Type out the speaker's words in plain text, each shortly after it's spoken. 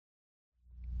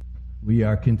We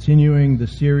are continuing the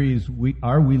series,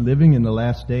 Are We Living in the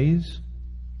Last Days?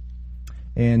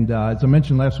 And as I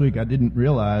mentioned last week, I didn't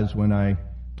realize when I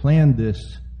planned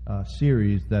this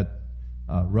series that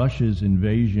Russia's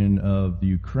invasion of the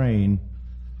Ukraine,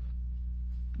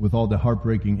 with all the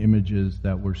heartbreaking images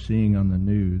that we're seeing on the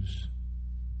news,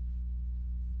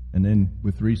 and then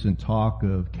with recent talk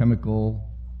of chemical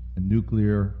and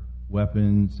nuclear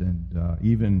weapons and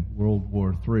even World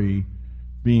War III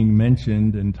being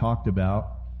mentioned and talked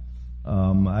about,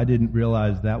 I didn't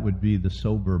realize that would be the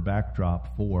sober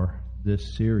backdrop for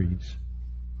this series.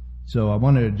 So I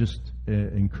want to just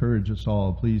encourage us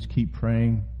all, please keep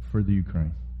praying for the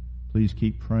Ukraine. Please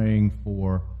keep praying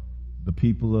for the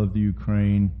people of the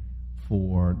Ukraine,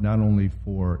 for not only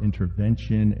for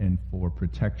intervention and for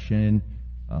protection,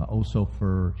 also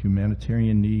for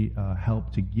humanitarian need,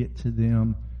 help to get to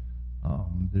them.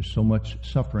 There's so much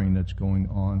suffering that's going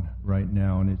on right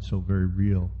now, and it's so very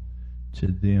real to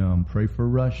them. Pray for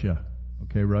Russia.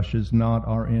 Okay, Russia's not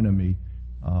our enemy.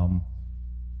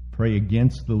 Pray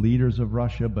against the leaders of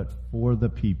Russia, but for the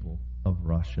people of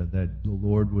Russia, that the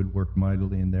Lord would work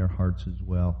mightily in their hearts as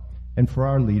well, and for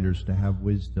our leaders to have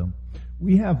wisdom.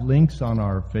 We have links on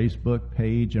our Facebook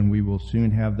page, and we will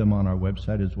soon have them on our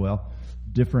website as well.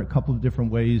 Couple of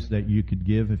different ways that you could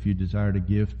give if you desire to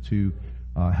give to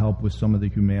help with some of the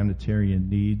humanitarian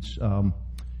needs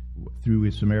through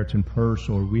a Samaritan Purse,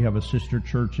 or we have a sister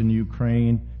church in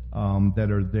Ukraine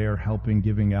that are there helping,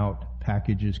 giving out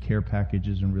packages, care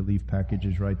packages, and relief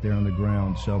packages right there on the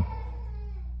ground. So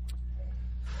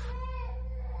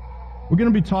we're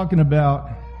going to be talking about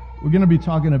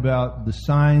the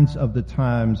signs of the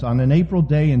times. On an April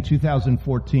day in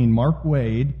 2014, Mark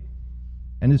Wade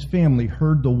and his family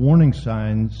heard the warning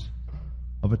signs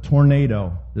of a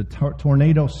tornado, the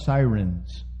tornado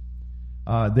sirens.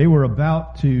 They were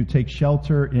about to take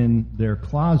shelter in their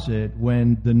closet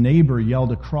when the neighbor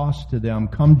yelled across to them,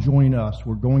 "Come join us.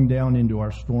 We're going down into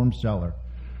our storm cellar."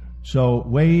 So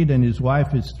Wade and his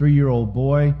wife, his 3-year-old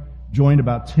boy, joined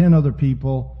about 10 other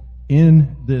people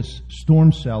in this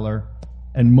storm cellar,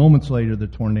 and moments later the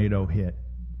tornado hit.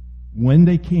 When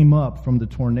they came up from the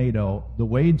tornado, the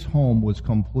Wade's home was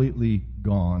completely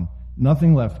gone.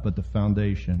 Nothing left but the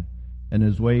foundation. And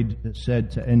as Wade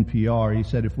said to NPR, he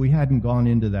said, if we hadn't gone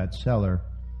into that cellar,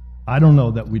 I don't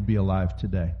know that we'd be alive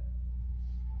today.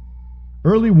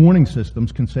 Early warning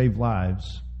systems can save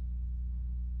lives.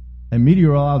 And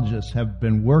meteorologists have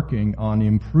been working on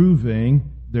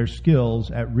improving their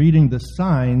skills at reading the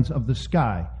signs of the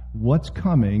sky, what's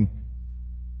coming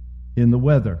in the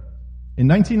weather. In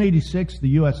 1986, the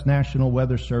U.S. National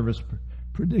Weather Service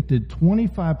predicted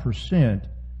 25%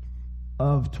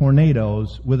 of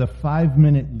tornadoes with a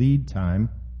 5-minute lead time.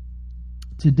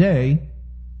 Today,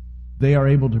 they are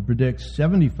able to predict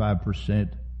 75%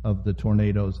 of the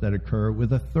tornadoes that occur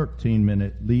with a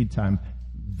 13-minute lead time.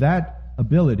 That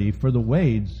ability for the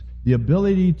Wades, the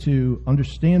ability to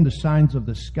understand the signs of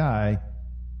the sky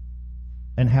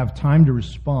and have time to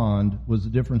respond, was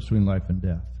the difference between life and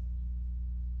death.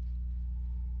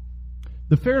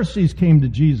 The Pharisees came to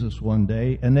Jesus one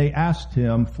day and they asked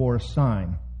him for a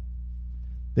sign.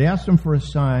 They asked him for a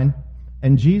sign,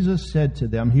 and Jesus said to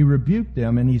them, he rebuked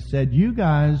them, and he said, you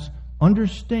guys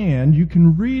understand, you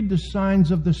can read the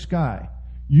signs of the sky.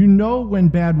 You know when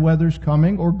bad weather's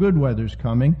coming or good weather's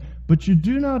coming, but you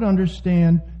do not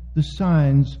understand the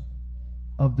signs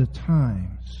of the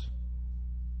times.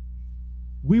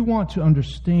 We want to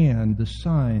understand the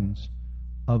signs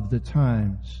of the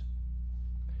times.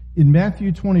 In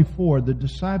Matthew 24, the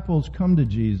disciples come to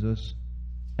Jesus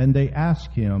and they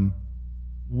ask him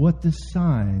what the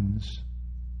signs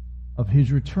of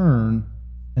his return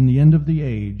and the end of the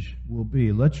age will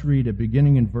be. Let's read it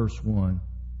beginning in verse 1.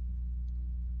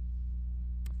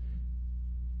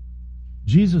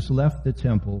 Jesus left the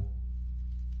temple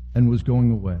and was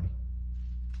going away.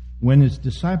 When his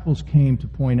disciples came to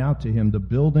point out to him the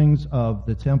buildings of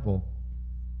the temple,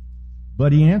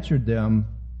 but he answered them,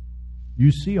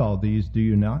 you see all these, do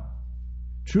you not?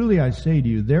 Truly I say to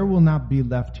you, there will not be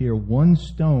left here one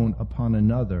stone upon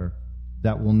another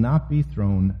that will not be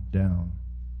thrown down.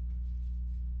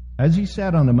 As he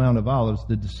sat on the Mount of Olives,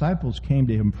 the disciples came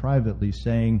to him privately,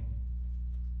 saying,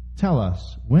 tell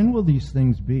us, when will these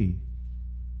things be?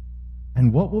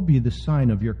 And what will be the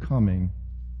sign of your coming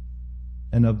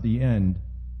and of the end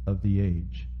of the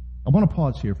age? I want to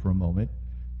pause here for a moment,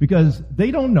 because they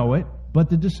don't know it,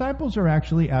 but the disciples are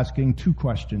actually asking two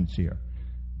questions here.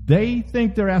 They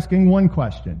think they're asking one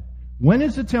question. When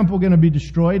is the temple going to be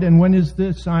destroyed, and when is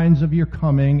the signs of your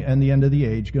coming and the end of the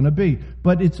age going to be?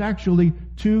 But it's actually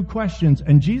two questions,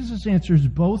 and Jesus answers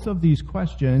both of these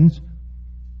questions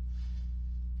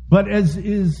But as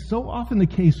is so often the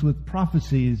case with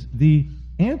prophecies, the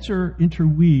answer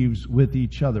interweaves with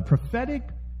each other. Prophetic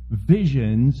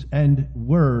visions and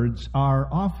words are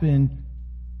often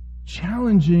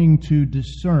challenging to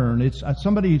discern. It's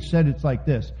somebody said it's like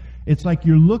this. It's like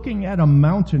you're looking at a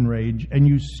mountain range and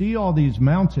you see all these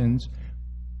mountains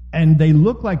and they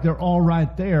look like they're all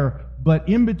right there, but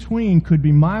in between could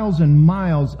be miles and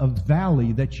miles of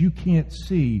valley that you can't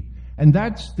see. And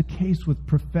that's the case with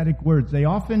prophetic words. They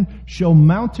often show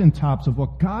mountaintops of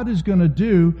what God is going to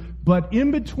do, but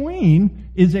in between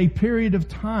is a period of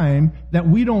time that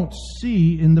we don't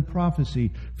see in the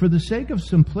prophecy. For the sake of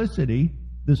simplicity,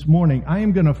 this morning, I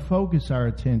am going to focus our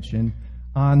attention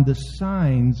on the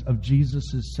signs of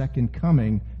Jesus' second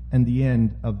coming and the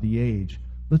end of the age.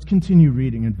 Let's continue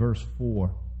reading in verse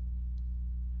 4.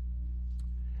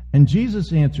 And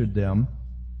Jesus answered them,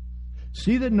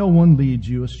 "See that no one leads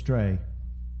you astray.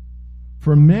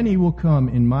 For many will come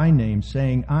in my name,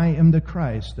 saying, 'I am the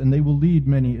Christ,' and they will lead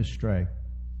many astray.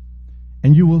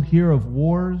 And you will hear of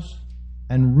wars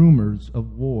and rumors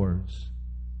of wars."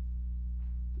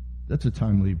 That's a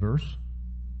timely verse.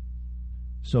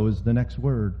 So is the next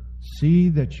word. "See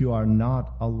that you are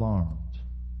not alarmed.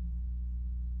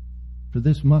 For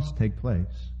this must take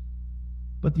place,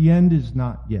 but the end is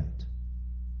not yet.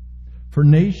 For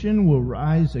nation will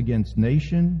rise against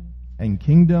nation, and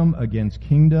kingdom against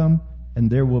kingdom, and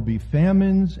there will be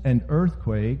famines and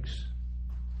earthquakes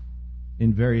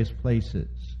in various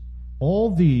places.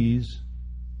 All these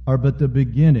are but the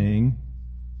beginning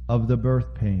of the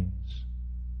birth pains.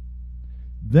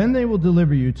 Then they will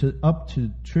deliver you up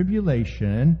to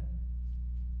tribulation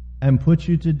and put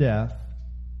you to death,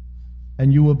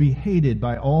 and you will be hated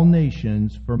by all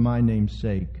nations for my name's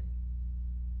sake.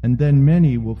 And then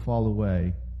many will fall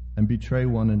away and betray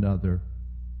one another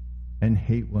and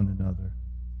hate one another.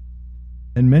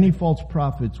 And many false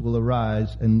prophets will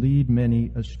arise and lead many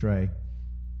astray.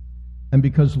 And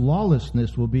because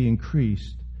lawlessness will be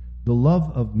increased, the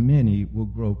love of many will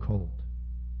grow cold.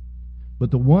 But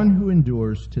the one who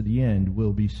endures to the end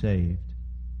will be saved.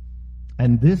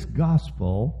 And this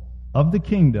gospel of the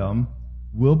kingdom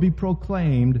will be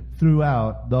proclaimed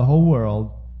throughout the whole world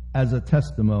as a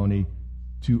testimony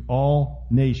to all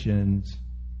nations,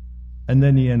 and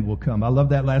then the end will come." I love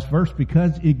that last verse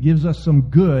because it gives us some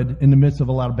good in the midst of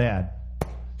a lot of bad.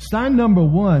 Sign number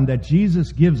one that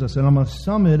Jesus gives us, and I'm going to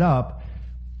sum it up,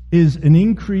 is an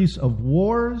increase of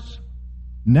wars,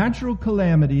 natural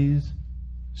calamities,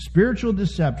 spiritual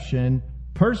deception,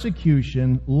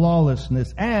 persecution,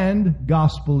 lawlessness, and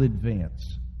gospel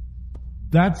advance.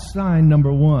 That's sign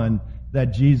number one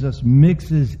that Jesus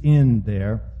mixes in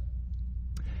there.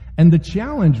 And the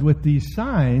challenge with these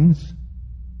signs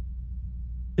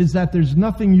is that there's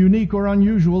nothing unique or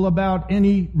unusual about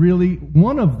any really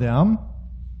one of them.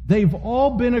 They've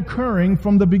all been occurring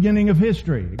from the beginning of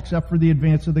history, except for the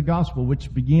advance of the gospel,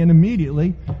 which began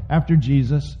immediately after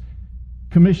Jesus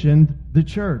commissioned the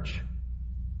church.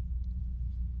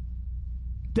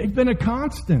 They've been a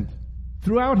constant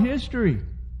throughout history.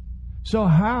 So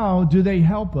how do they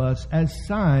help us as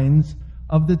signs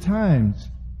of the times?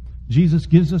 Jesus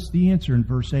gives us the answer in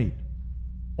verse 8.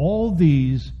 All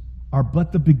these are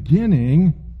but the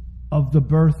beginning of the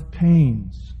birth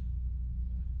pains.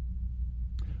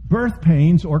 Birth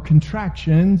pains or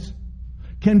contractions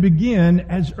can begin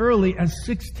as early as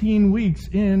 16 weeks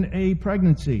in a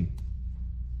pregnancy.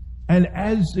 And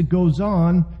as it goes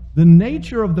on, the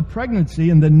nature of the pregnancy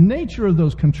and the nature of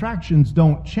those contractions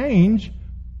don't change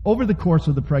over the course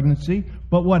of the pregnancy,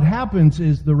 but what happens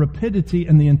is the rapidity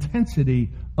and the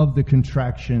intensity of the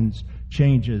contractions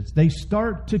changes. They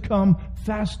start to come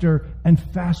faster and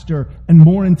faster and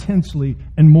more intensely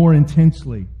and more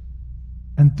intensely.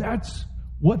 And that's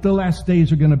what the last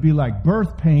days are going to be like.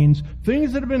 Birth pains,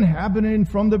 things that have been happening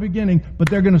from the beginning, but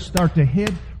they're going to start to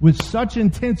hit with such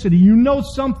intensity. You know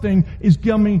something is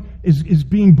coming, is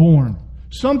being born.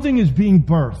 Something is being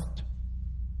birthed.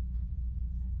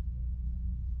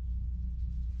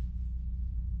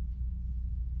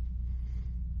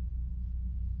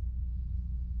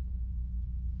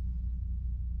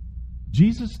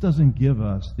 Jesus doesn't give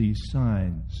us these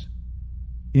signs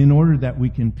in order that we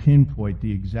can pinpoint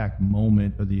the exact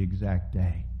moment or the exact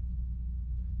day.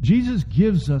 Jesus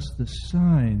gives us the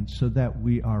signs so that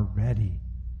we are ready,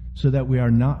 so that we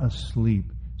are not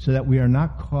asleep, so that we are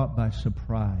not caught by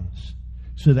surprise,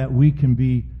 so that we can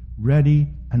be ready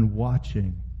and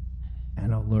watching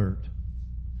and alert.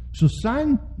 So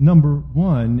sign number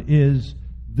one is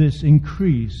this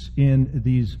increase in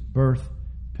these birth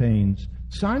pains.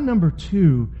 Sign number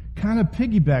two kind of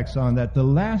piggybacks on that. The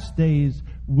last days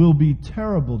will be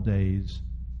terrible days,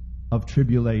 of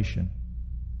tribulation.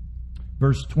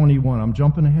 Verse 21, I'm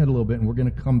jumping ahead a little bit, and we're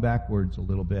going to come backwards a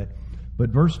little bit. But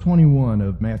verse 21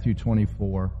 of Matthew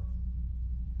 24,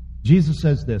 Jesus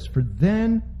says this, For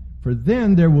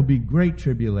then there will be great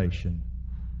tribulation,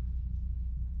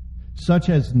 such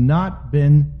has not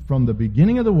been from the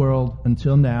beginning of the world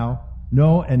until now,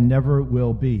 no, and never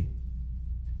will be.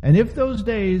 And if those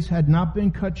days had not been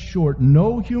cut short,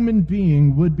 no human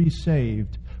being would be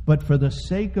saved. But for the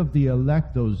sake of the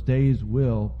elect, those days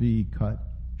will be cut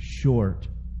short.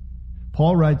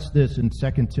 Paul writes this in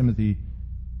 2 Timothy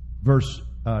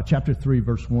chapter 3,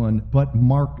 verse 1. But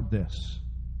mark this.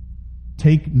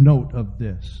 Take note of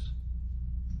this.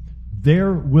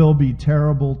 There will be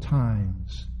terrible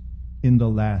times in the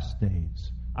last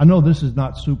days. I know this is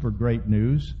not super great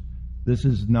news. This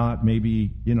is not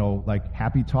maybe, like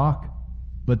happy talk.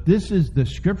 But the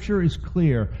scripture is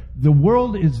clear. The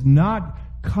world is not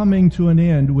coming to an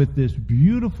end with this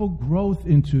beautiful growth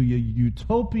into a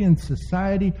utopian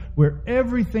society where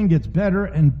everything gets better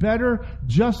and better.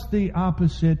 Just the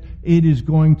opposite. It is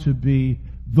going to be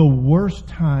the worst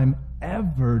time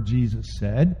ever, Jesus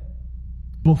said,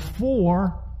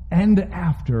 before and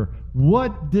after.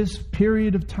 What this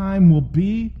period of time will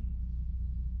be,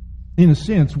 in a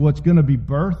sense, what's going to be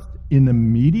birthed in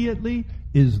immediately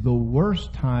is the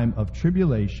worst time of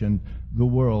tribulation the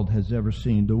world has ever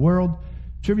seen.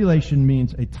 Tribulation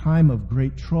means a time of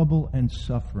great trouble and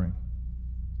suffering.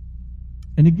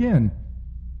 And again,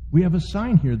 we have a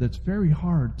sign here that's very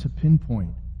hard to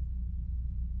pinpoint.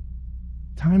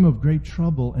 Time of great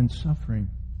trouble and suffering.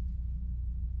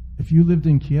 If you lived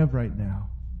in Kiev right now,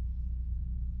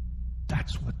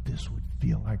 that's what this would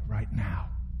feel like right now.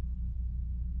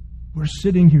 We're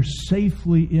sitting here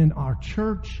safely in our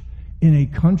church, in a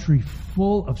country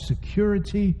full of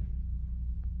security.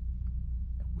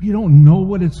 We don't know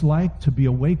what it's like to be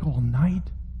awake all night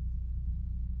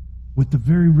with the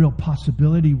very real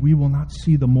possibility we will not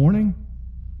see the morning.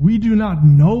 We do not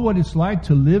know what it's like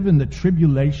to live in the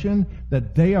tribulation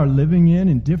that they are living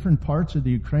in different parts of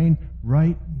the Ukraine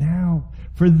right now.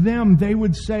 For them, they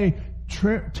would say,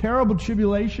 terrible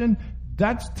tribulation,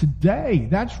 that's today,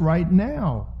 that's right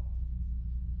now.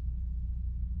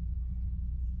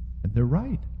 And they're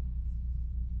right.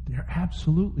 They're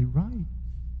absolutely right.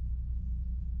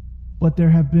 But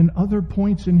there have been other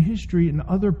points in history and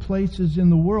other places in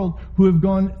the world who have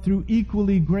gone through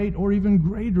equally great or even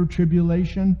greater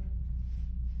tribulation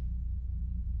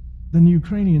than the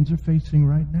Ukrainians are facing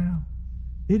right now.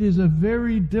 It is a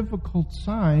very difficult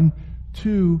sign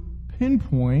to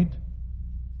pinpoint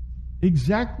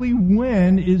exactly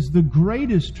when is the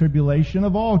greatest tribulation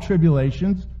of all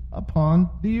tribulations upon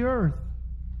the earth.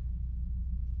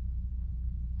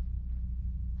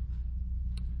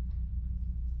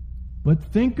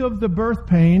 But think of the birth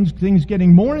pains, things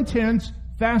getting more intense,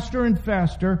 faster and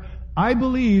faster. I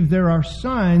believe there are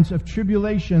signs of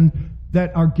tribulation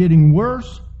that are getting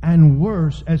worse and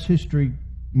worse as history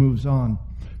moves on.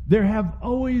 There have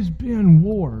always been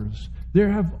wars. There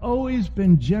have always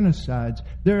been genocides.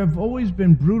 There have always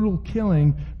been brutal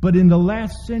killing. But in the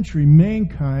last century,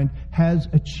 mankind has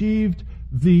achieved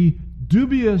the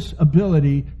dubious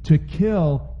ability to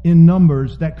kill in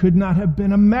numbers that could not have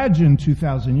been imagined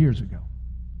 2,000 years ago.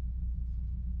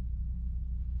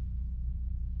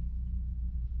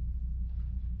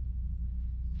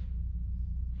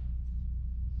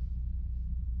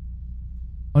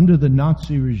 Under the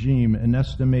Nazi regime, an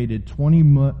estimated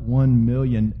 21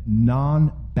 million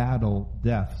non-battle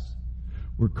deaths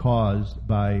were caused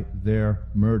by their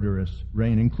murderous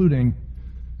reign, including,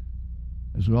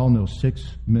 as we all know, 6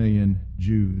 million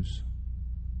Jews.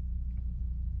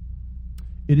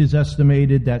 It is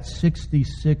estimated that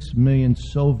 66 million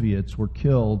Soviets were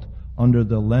killed under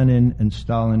the Lenin and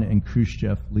Stalin and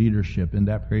Khrushchev leadership in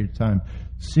that period of time.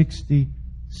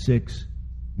 66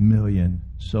 million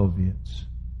Soviets.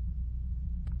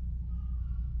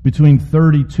 Between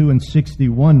 32 and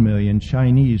 61 million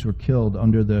Chinese were killed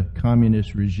under the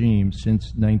communist regime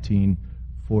since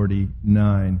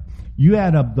 1949. You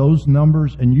add up those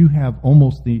numbers and you have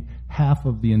almost the half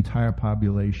of the entire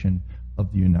population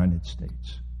of the United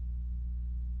States.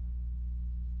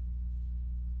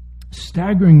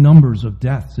 Staggering numbers of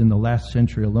deaths in the last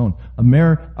century alone.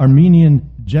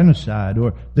 Armenian genocide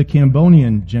or the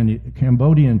Cambodian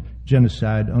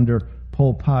genocide under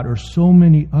Pol Pot, or so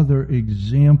many other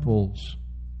examples.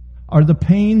 Are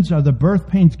the birth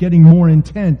pains getting more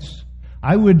intense?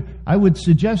 I would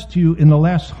suggest to you in the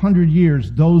last 100 years,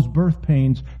 those birth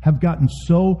pains have gotten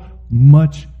so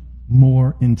much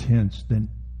more intense than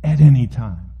at any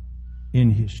time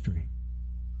in history.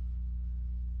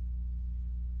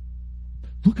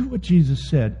 Look at what Jesus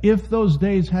said. If those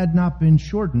days had not been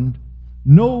shortened,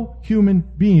 no human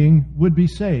being would be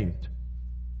saved.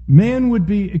 Man would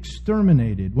be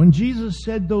exterminated. When Jesus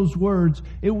said those words,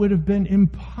 it would have been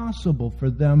impossible for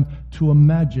them to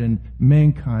imagine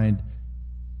mankind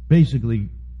basically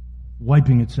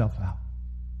wiping itself out.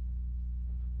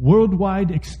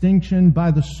 Worldwide extinction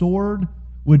by the sword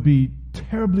would be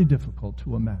terribly difficult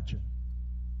to imagine.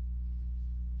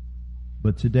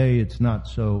 But today it's not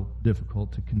so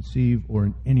difficult to conceive or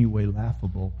in any way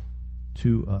laughable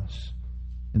to us.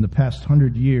 In the past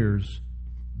 100 years,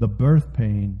 the birth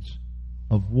pains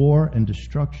of war and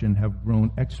destruction have grown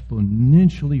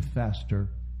exponentially faster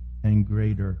and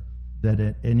greater than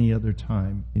at any other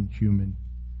time in human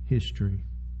history.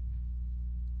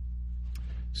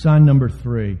 Sign number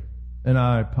 3, and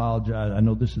I apologize, I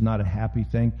know this is not a happy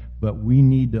thing, but we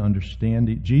need to understand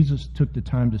it. Jesus took the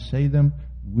time to say them.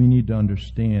 We need to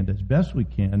understand as best we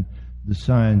can the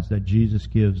signs that Jesus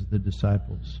gives the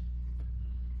disciples.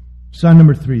 Sign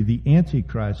number 3, the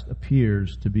Antichrist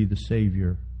appears to be the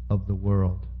Savior of the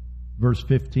world. Verse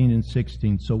 15 and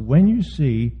 16. So when you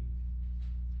see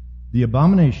the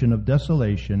abomination of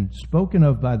desolation spoken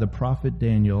of by the prophet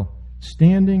Daniel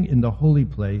standing in the holy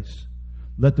place,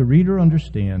 let the reader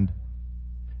understand.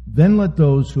 Then let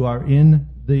those who are in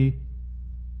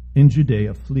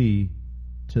Judea flee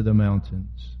to the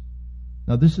mountains.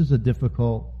 Now this is a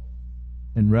difficult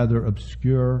and rather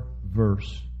obscure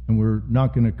verse, and we're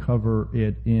not going to cover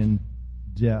it in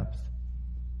depth.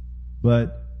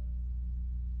 But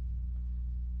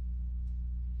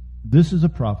this is a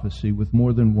prophecy with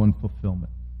more than one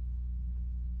fulfillment.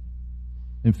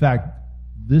 In fact,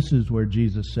 this is where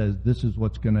Jesus says this is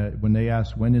what's going to, when they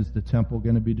ask when is the temple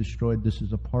going to be destroyed, this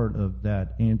is a part of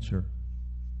that answer.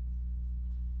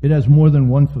 It has more than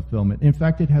one fulfillment. In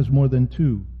fact, it has more than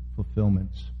 2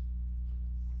 fulfillments.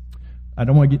 I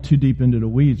don't want to get too deep into the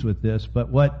weeds with this, but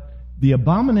what the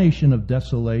abomination of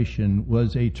desolation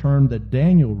was a term that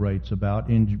Daniel writes about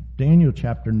in Daniel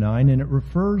chapter 9, and it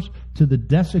refers to the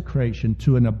desecration,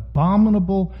 to an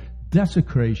abominable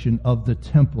desecration of the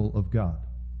temple of God.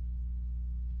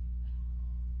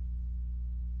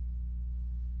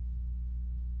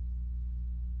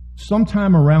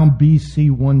 Sometime around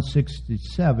BC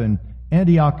 167,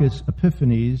 Antiochus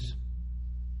Epiphanes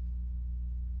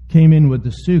came in with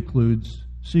the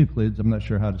Seuclids, I'm not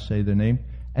sure how to say their name,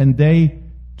 and they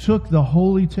took the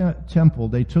holy temple,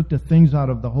 they took the things out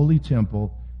of the holy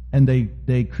temple, and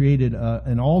they created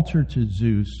an altar to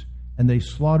Zeus, and they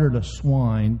slaughtered a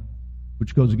swine,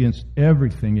 which goes against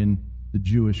everything in the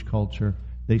Jewish culture.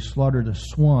 They slaughtered a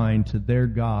swine to their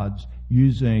gods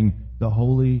using the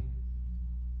holy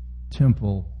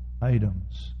temple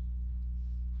items.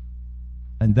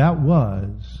 And that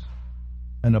was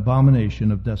an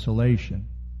abomination of desolation.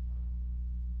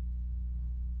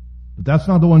 But that's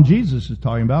not the one Jesus is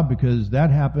talking about, because that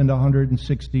happened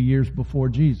 160 years before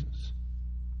Jesus.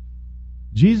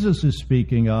 Jesus is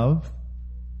speaking of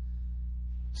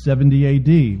 70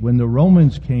 AD, when the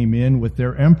Romans came in with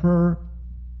their emperor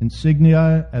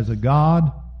insignia as a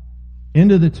god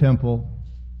into the temple,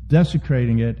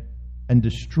 desecrating it and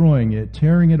destroying it,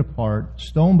 tearing it apart,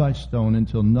 stone by stone,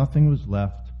 until nothing was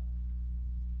left.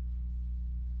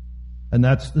 And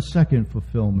that's the second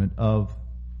fulfillment of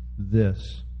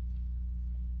this.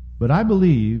 But I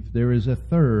believe there is a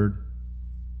third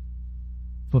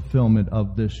fulfillment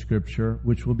of this scripture,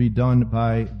 which will be done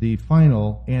by the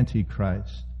final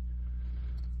Antichrist.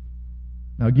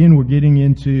 Now again, we're getting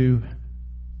into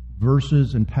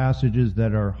verses and passages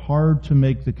that are hard to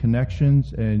make the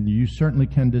connections, and you certainly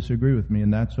can disagree with me,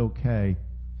 and that's okay.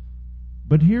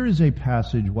 But here is a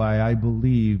passage why I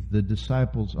believe the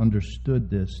disciples understood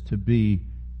this to be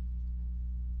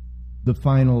the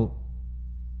final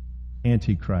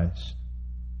Antichrist.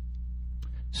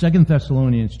 2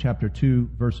 Thessalonians chapter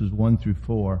 2, verses 1 through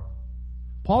 4.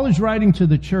 Paul is writing to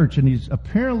the church, and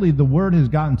apparently the word has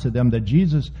gotten to them that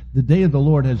Jesus, the day of the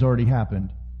Lord, has already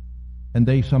happened, and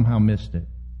they somehow missed it.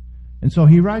 And so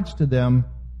he writes to them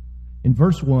in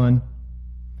verse 1,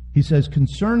 he says,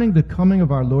 "Concerning the coming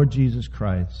of our Lord Jesus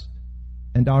Christ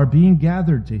and our being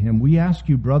gathered to him, we ask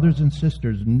you, brothers and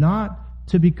sisters, not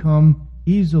to become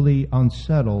easily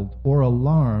unsettled or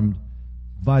alarmed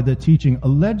by the teaching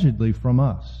allegedly from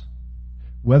us,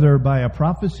 whether by a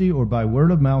prophecy or by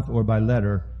word of mouth or by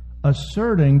letter,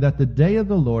 asserting that the day of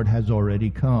the Lord has already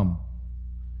come.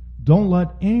 Don't let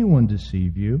anyone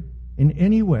deceive you in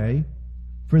any way,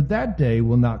 for that day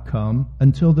will not come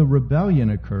until the rebellion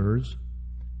occurs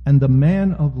and the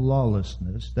man of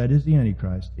lawlessness, that is the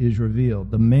Antichrist, is revealed,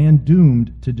 the man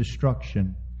doomed to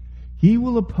destruction. He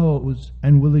will oppose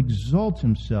and will exalt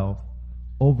himself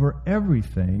over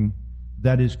everything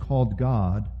that is called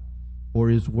God or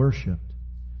is worshipped,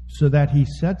 so that he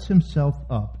sets himself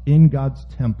up in God's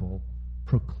temple,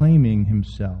 proclaiming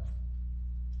himself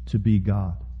to be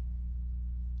God.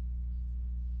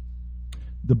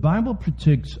 The Bible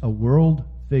predicts a world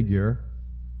figure,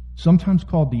 sometimes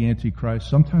called the Antichrist,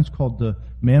 sometimes called the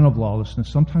man of lawlessness,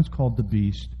 sometimes called the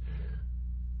beast,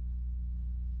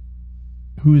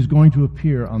 who is going to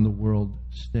appear on the world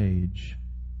stage.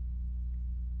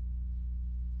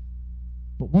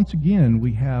 But once again,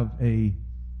 we have a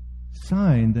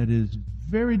sign that is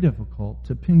very difficult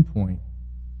to pinpoint.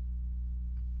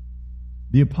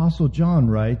 The Apostle John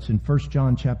writes in 1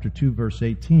 John chapter 2, verse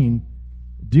 18,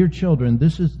 "Dear children,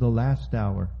 this is the last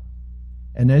hour.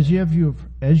 And as you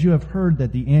have heard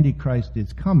that the Antichrist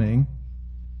is coming,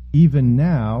 even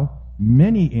now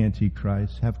many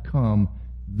Antichrists have come.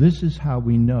 This is how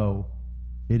we know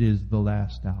it is the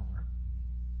last hour."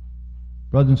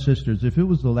 Brothers and sisters, if it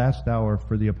was the last hour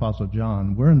for the Apostle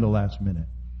John, we're in the last minute.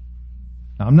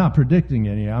 Now, I'm not predicting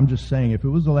any. I'm just saying if it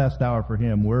was the last hour for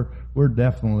him, we're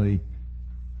definitely,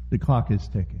 the clock is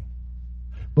ticking.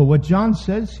 But what John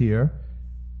says here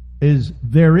is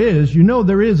there is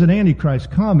an Antichrist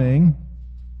coming,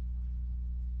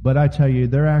 but I tell you,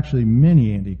 there are actually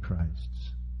many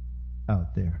Antichrists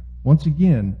out there. Once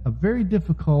again, a very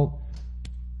difficult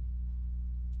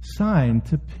sign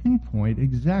to pinpoint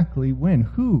exactly when,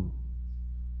 who.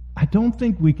 I don't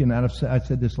think we can, I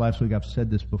said this last week, I've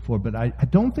said this before, but I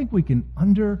don't think we can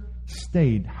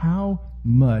understate how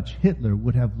much Hitler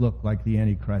would have looked like the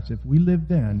Antichrist. If we lived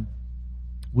then,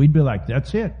 we'd be like,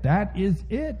 that's it. That is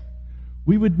it.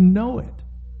 We would know it.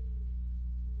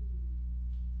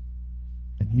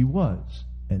 And he was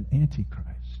an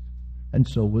Antichrist. And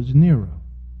so was Nero.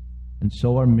 And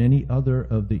so are many other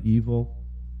of the evil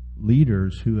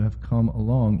leaders who have come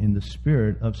along in the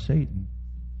spirit of Satan.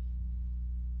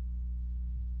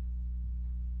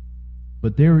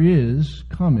 But there is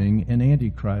coming an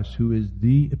Antichrist who is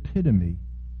the epitome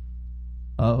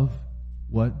of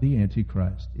what the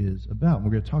Antichrist is about.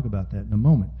 We're going to talk about that in a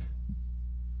moment.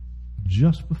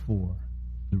 Just before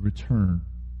the return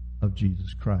of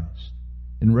Jesus Christ.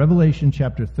 In Revelation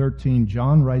chapter 13,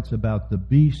 John writes about the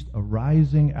beast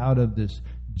arising out of this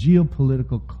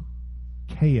geopolitical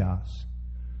chaos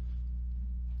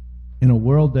in a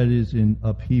world that is in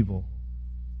upheaval.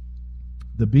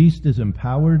 The beast is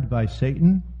empowered by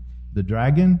Satan, the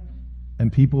dragon,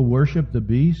 and people worship the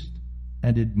beast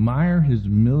and admire his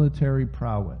military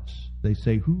prowess. They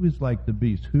say, who is like the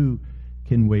beast? Who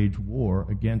can wage war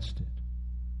against it?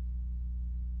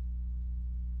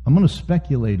 I'm going to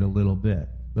speculate a little bit,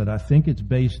 but I think it's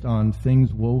based on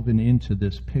things woven into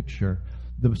this picture.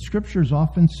 The scriptures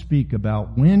often speak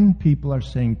about when people are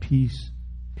saying peace,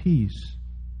 peace,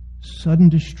 sudden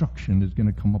destruction is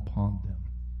going to come upon them.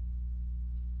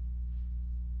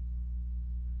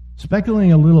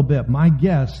 Speculating a little bit, my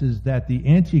guess is that the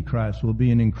Antichrist will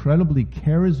be an incredibly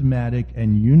charismatic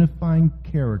and unifying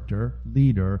character,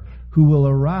 leader, who will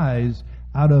arise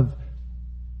out of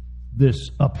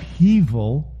this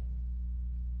upheaval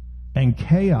and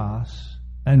chaos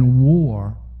and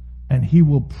war, and he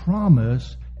will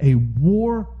promise a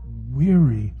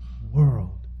war-weary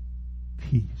world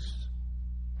peace.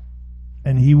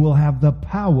 And he will have the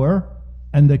power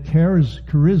and the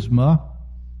charisma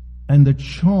and the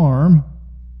charm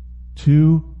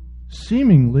to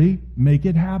seemingly make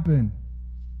it happen.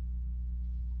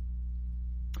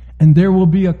 And there will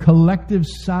be a collective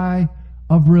sigh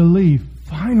of relief.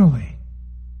 Finally,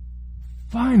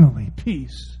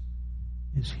 peace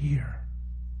is here.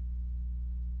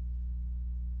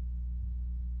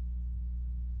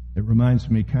 It reminds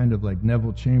me kind of like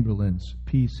Neville Chamberlain's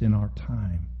Peace in Our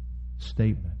Time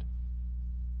statement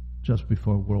just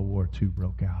before World War II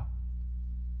broke out.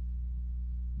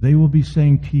 They will be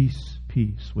saying peace,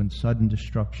 peace, when sudden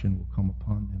destruction will come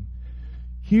upon them.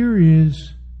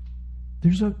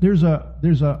 There's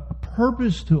a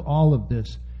purpose to all of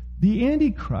this. The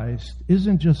Antichrist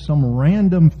isn't just some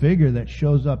random figure that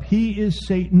shows up. He is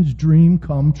Satan's dream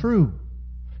come true.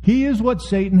 He is what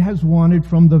Satan has wanted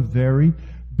from the very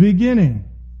beginning.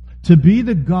 To be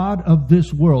the God of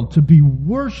this world, to be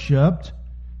worshipped,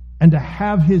 and to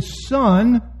have his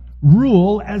Son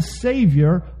rule as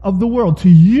Savior of the world, to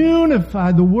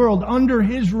unify the world under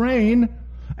his reign,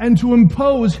 and to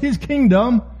impose his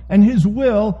kingdom and his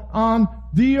will on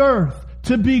the earth,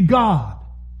 to be God.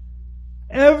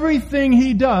 Everything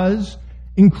he does,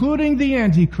 including the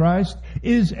Antichrist,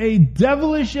 is a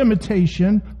devilish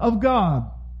imitation of God.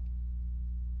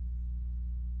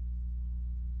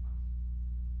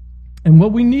 And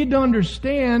what we need to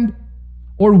understand,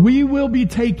 or we will be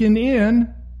taken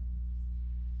in,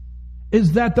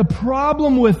 is that the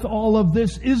problem with all of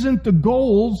this isn't the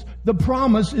goals, the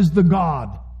promise is the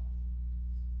God.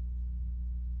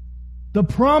 The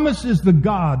promise is the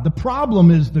God. The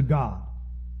problem is the God,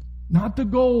 not the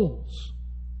goals.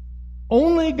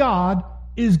 Only God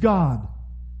is God.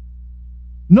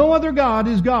 No other God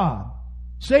is God.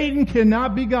 Satan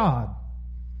cannot be God.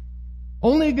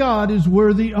 Only God is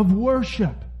worthy of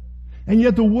worship. And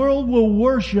yet the world will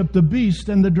worship the beast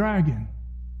and the dragon.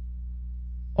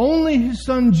 Only His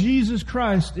Son Jesus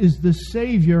Christ is the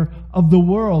Savior of the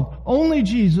world. Only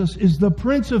Jesus is the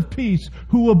Prince of Peace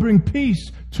who will bring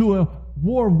peace to a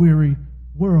war-weary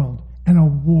world and a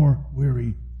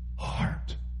war-weary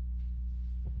heart.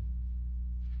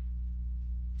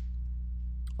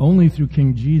 Only through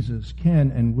King Jesus can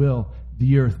and will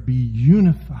the earth be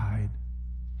unified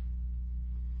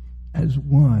as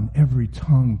one, every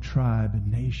tongue, tribe,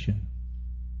 and nation.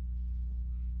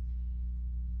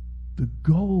 The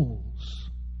goals,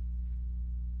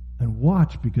 and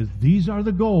watch, because these are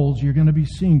the goals you're going to be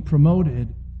seeing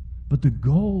promoted, but the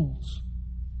goals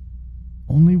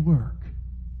only work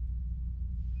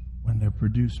when they're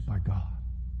produced by God.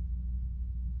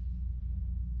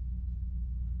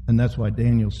 And that's why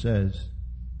Daniel says,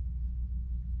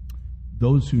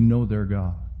 those who know their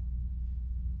God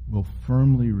will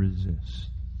firmly resist,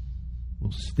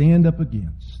 will stand up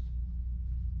against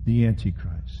the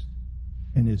Antichrist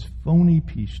and his phony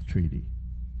peace treaty.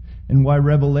 And why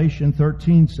Revelation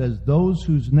 13 says, those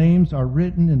whose names are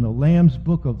written in the Lamb's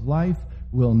book of life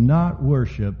will not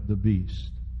worship the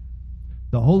beast.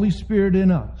 The Holy Spirit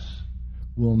in us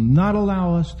will not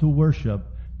allow us to worship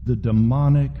the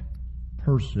demonic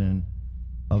person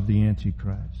of the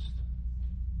Antichrist.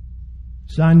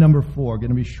 Sign number 4, going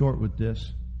to be short with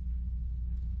this.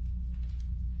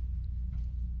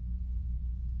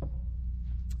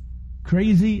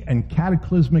 Crazy and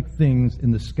cataclysmic things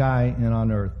in the sky and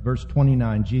on earth. Verse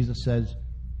 29, Jesus says,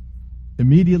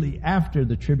 immediately after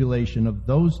the tribulation of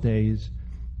those days,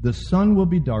 the sun will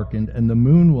be darkened, and the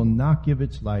moon will not give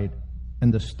its light,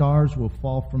 and the stars will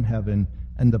fall from heaven,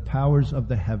 and the powers of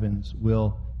the heavens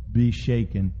will be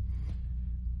shaken.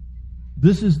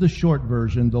 This is the short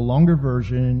version. The longer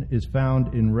version is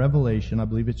found in Revelation. I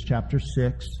believe it's chapter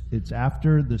 6. It's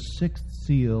after the 6th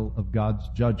seal of God's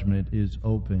judgment is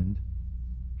opened.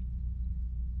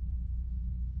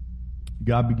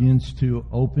 God begins to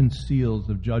open seals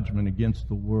of judgment against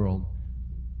the world.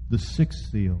 The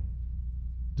 6th seal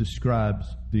describes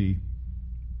the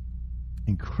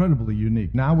incredibly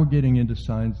unique. Now we're getting into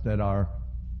signs that are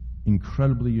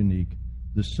incredibly unique.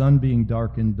 The sun being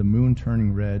darkened, the moon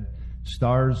turning red,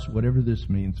 stars, whatever this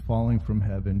means, falling from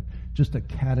heaven. Just a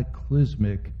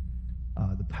cataclysmic,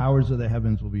 the powers of the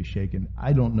heavens will be shaken.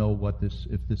 I don't know if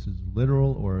this is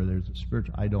literal or there's a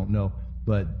spiritual, I don't know.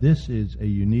 But this is a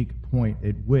unique point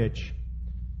at which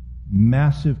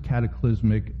massive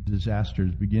cataclysmic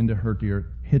disasters begin to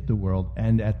hit the world.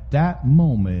 And at that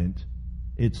moment,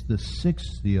 it's the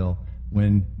 6th seal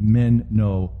when men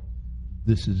know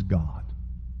this is God.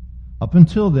 Up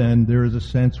until then, there is a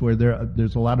sense where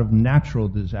there's a lot of natural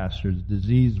disasters,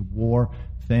 disease, war,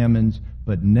 famines.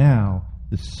 But now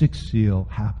the 6th seal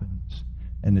happens.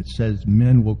 And it says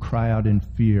men will cry out in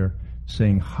fear,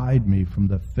 saying, hide me from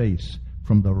the face,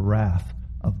 from the wrath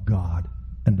of God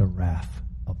and the wrath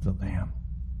of the Lamb.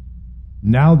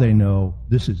 Now they know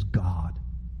this is God.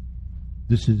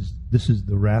 This is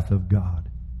the wrath of God.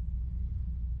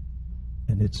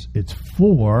 And it's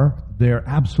for their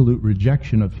absolute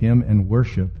rejection of Him and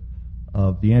worship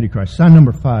of the Antichrist. Sign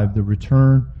number 5, the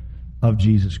return of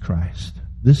Jesus Christ.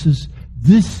 This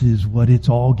is what it's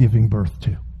all giving birth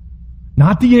to.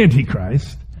 Not the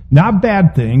Antichrist, not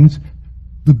bad things,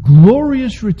 the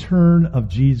glorious return of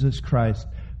Jesus Christ.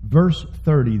 Verse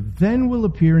 30, then will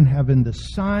appear in heaven the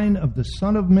sign of the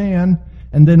Son of Man,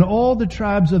 and then all the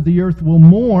tribes of the earth will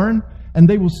mourn, and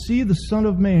they will see the Son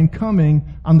of Man coming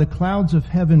on the clouds of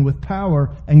heaven with power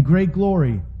and great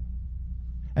glory.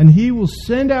 And He will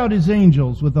send out His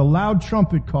angels with a loud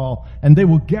trumpet call, and they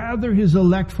will gather His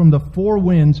elect from the 4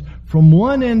 winds, from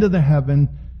one end of the heaven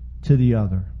to the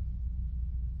other.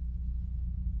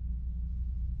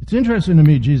 It's interesting to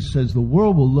me, Jesus says, the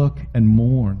world will look and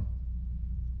mourn.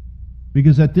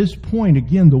 Because at this point,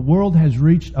 again, the world has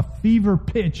reached a fever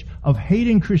pitch of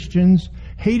hating Christians,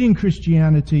 hating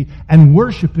Christianity, and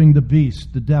worshiping the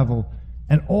beast, the devil,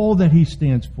 and all that he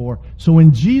stands for. So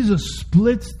when Jesus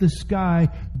splits the sky,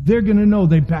 they're going to know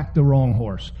they backed the wrong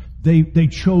horse. They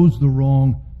chose the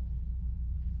wrong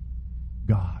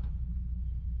God.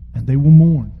 And they will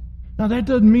mourn. Now, that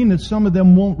doesn't mean that some of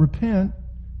them won't repent.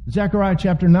 Zechariah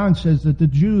chapter 9 says that the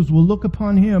Jews will look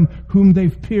upon him whom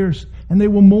they've pierced, and they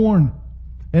will mourn.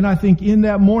 And I think in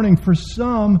that mourning, for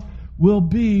some, will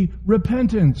be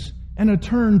repentance and a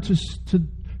turn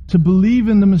to believe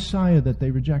in the Messiah that they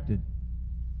rejected.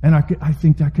 And I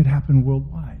think that could happen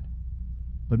worldwide.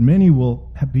 But many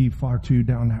will be far too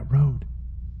down that road.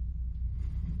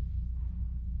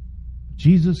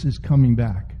 Jesus is coming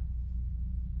back.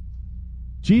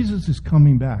 Jesus is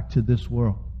coming back to this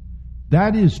world.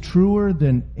 That is truer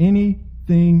than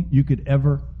anything you could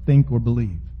ever think or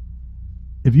believe.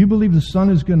 If you believe the sun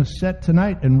is going to set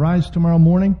tonight and rise tomorrow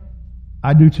morning,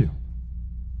 I do too.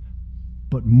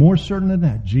 But more certain than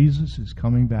that, Jesus is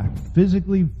coming back,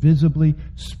 physically, visibly,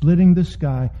 splitting the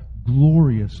sky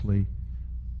gloriously.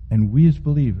 And we as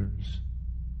believers,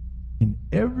 in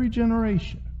every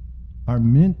generation, are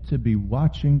meant to be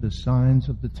watching the signs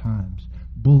of the times,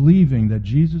 believing that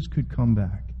Jesus could come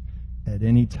back at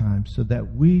any time, so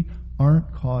that we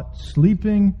aren't caught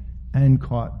sleeping and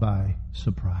caught by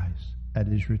surprise at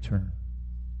his return.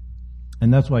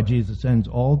 And that's why Jesus ends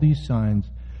all these signs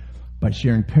by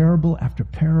sharing parable after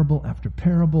parable after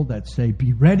parable that say,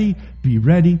 be ready,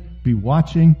 be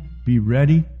watching, be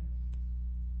ready.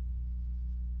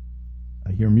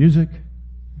 I hear music.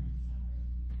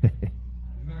 He's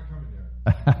not coming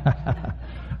there.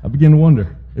 I begin to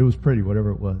wonder. It was pretty,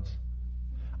 whatever it was.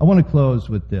 I want to close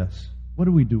with this. What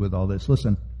do we do with all this?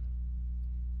 Listen.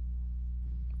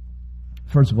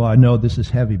 First of all, I know this is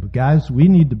heavy, but guys, we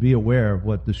need to be aware of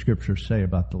what the scriptures say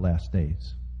about the last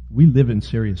days. We live in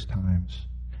serious times.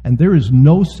 And there is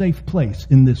no safe place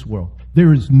in this world.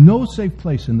 There is no safe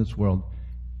place in this world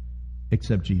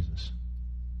except Jesus.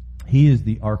 He is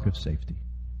the ark of safety.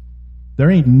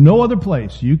 There ain't no other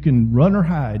place you can run or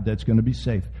hide that's going to be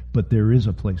safe. But there is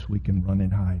a place we can run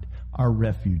and hide. Our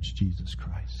refuge, Jesus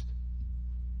Christ.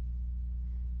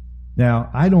 Now,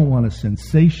 I don't want to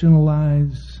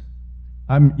sensationalize.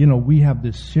 We have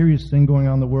this serious thing going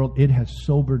on in the world. It has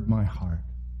sobered my heart.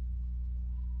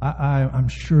 I'm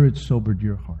sure it's sobered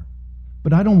your heart.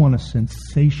 But I don't want to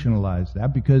sensationalize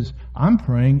that, because I'm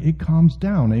praying it calms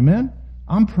down. Amen?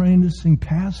 I'm praying this thing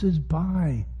passes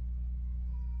by.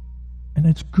 And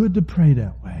it's good to pray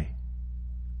that way.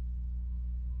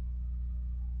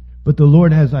 But the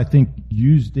Lord has, I think,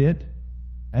 used it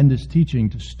and this teaching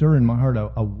to stir in my heart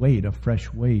a weight, a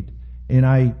fresh weight. And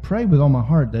I pray with all my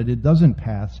heart that it doesn't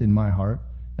pass in my heart.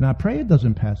 And I pray it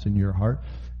doesn't pass in your heart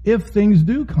if things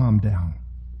do calm down.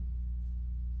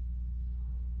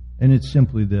 And it's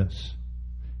simply this.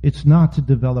 It's not to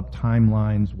develop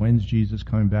timelines. When's Jesus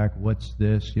coming back? What's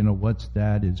this? What's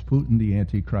that? Is Putin the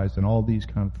Antichrist? And all these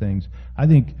kind of things. I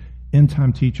think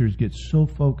end-time teachers get so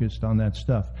focused on that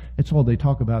stuff. It's all they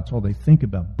talk about. It's all they think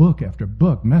about. Book after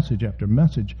book, message after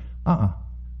message.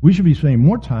 We should be spending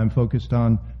more time focused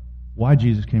on why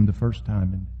Jesus came the first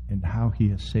time and how he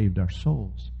has saved our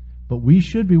souls. But we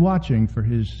should be watching for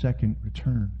his second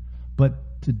return.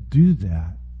 But to do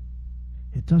that,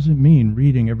 it doesn't mean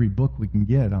reading every book we can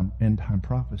get on end-time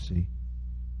prophecy.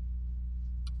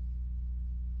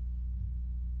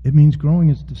 It means growing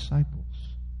as disciples.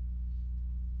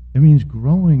 It means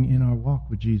growing in our walk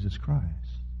with Jesus Christ.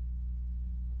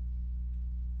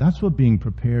 That's what being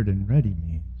prepared and ready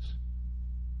means.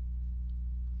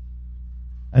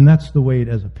 And that's the weight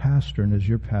as a pastor and as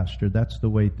your pastor, that's the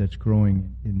weight that's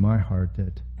growing in my heart,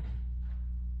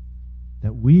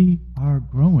 that we are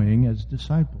growing as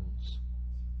disciples.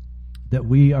 That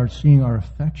we are seeing our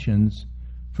affections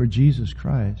for Jesus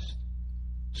Christ,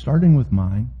 starting with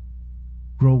mine,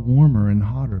 grow warmer and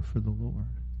hotter for the Lord.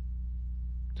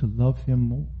 To love him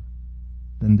more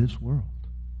than this world.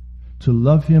 To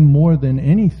love him more than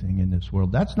anything in this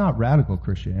world. That's not radical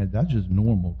Christianity. That's just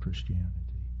normal Christianity.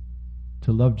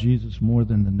 To love Jesus more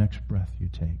than the next breath you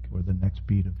take or the next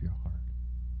beat of your heart.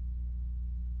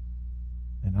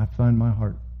 And I find my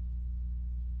heart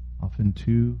often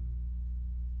too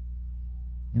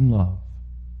in love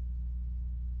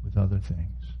with other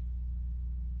things.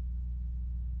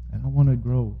 And I want to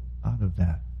grow out of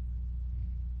that.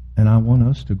 And I want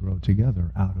us to grow together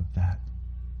out of that.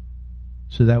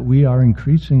 So that we are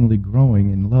increasingly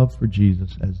growing in love for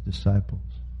Jesus as disciples.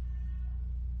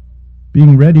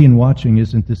 Being ready and watching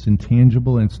isn't this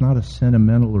intangible, and it's not a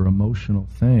sentimental or emotional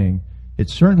thing. It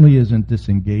certainly isn't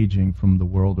disengaging from the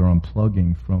world or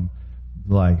unplugging from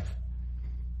life.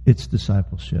 It's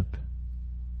discipleship.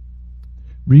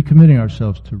 Recommitting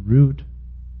ourselves to root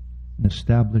and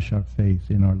establish our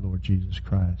faith in our Lord Jesus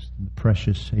Christ and the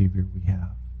precious Savior we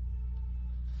have.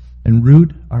 And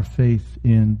root our faith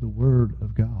in the Word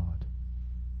of God.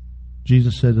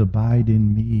 Jesus says, abide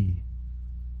in me.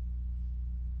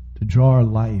 To draw our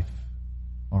life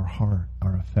our heart,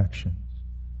 our affections,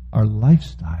 our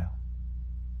lifestyle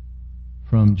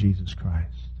from Jesus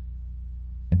Christ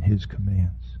and His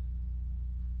commands.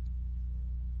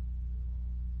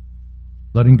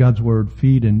 Letting God's Word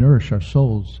feed and nourish our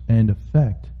souls and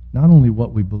affect not only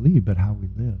what we believe, but how we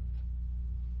live.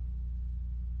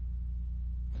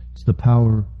 It's the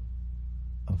power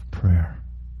of prayer.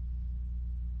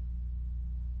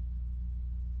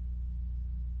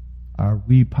 Are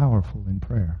we powerful in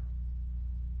prayer?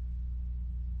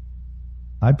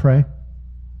 I pray.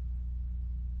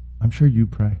 I'm sure you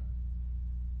pray.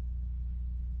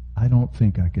 I don't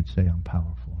think I could say I'm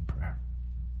powerful in prayer.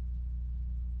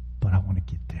 But I want to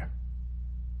get there.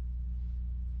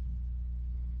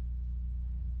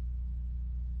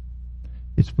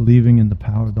 It's believing in the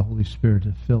power of the Holy Spirit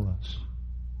to fill us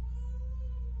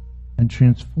and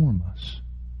transform us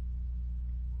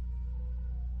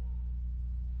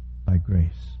by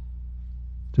grace,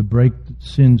 to break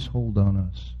sin's hold on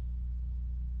us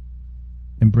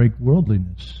and break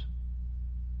worldliness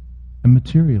and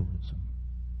materialism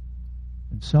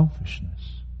and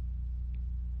selfishness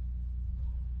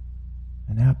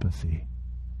and apathy.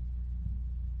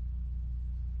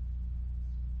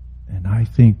 And I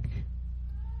think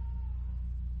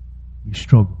we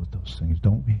struggle with those things,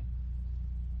 don't we?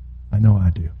 I know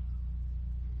I do.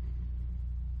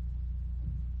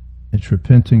 It's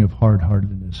repenting of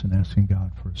hard-heartedness and asking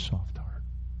God for a soft heart.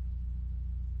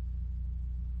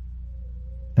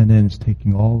 And then it's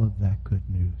taking all of that good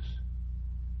news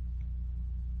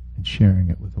and sharing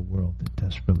it with a world that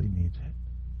desperately needs it.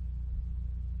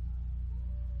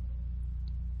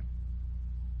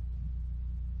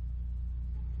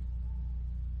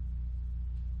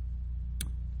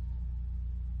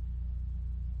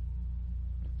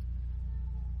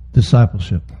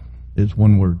 Discipleship is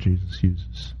one word Jesus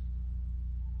uses.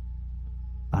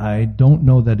 I don't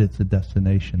know that it's a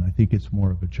destination. I think it's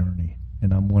more of a journey.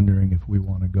 And I'm wondering if we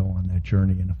want to go on that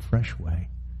journey in a fresh way,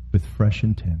 with fresh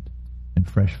intent and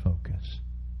fresh focus,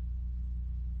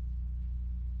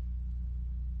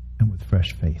 and with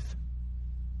fresh faith.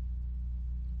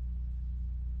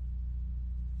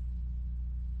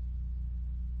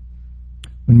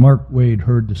 When Mark Wade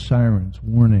heard the sirens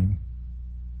warning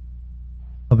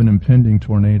of an impending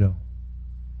tornado,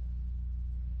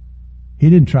 he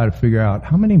didn't try to figure out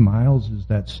how many miles is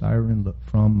that siren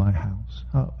from my house.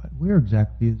 Where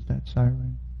exactly is that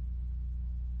siren?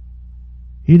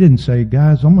 He didn't say,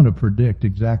 guys, I'm going to predict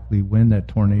exactly when that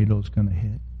tornado is going to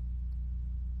hit.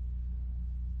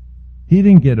 He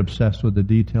didn't get obsessed with the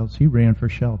details. He ran for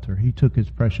shelter. He took his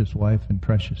precious wife and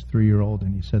precious 3-year-old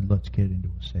and he said, let's get into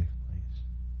a safe place.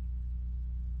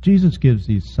 Jesus gives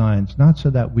these signs not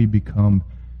so that we become,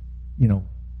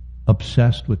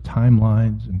 obsessed with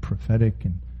timelines and prophetic,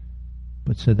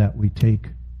 but so that we take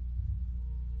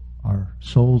our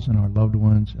souls and our loved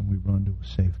ones and we run to a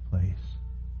safe place,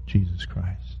 Jesus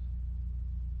Christ.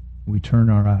 We turn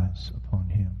our eyes upon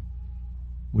Him.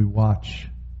 We watch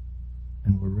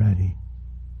and we're ready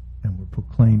and we're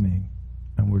proclaiming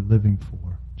and we're living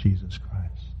for Jesus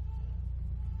Christ.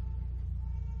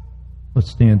 Let's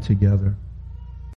stand together.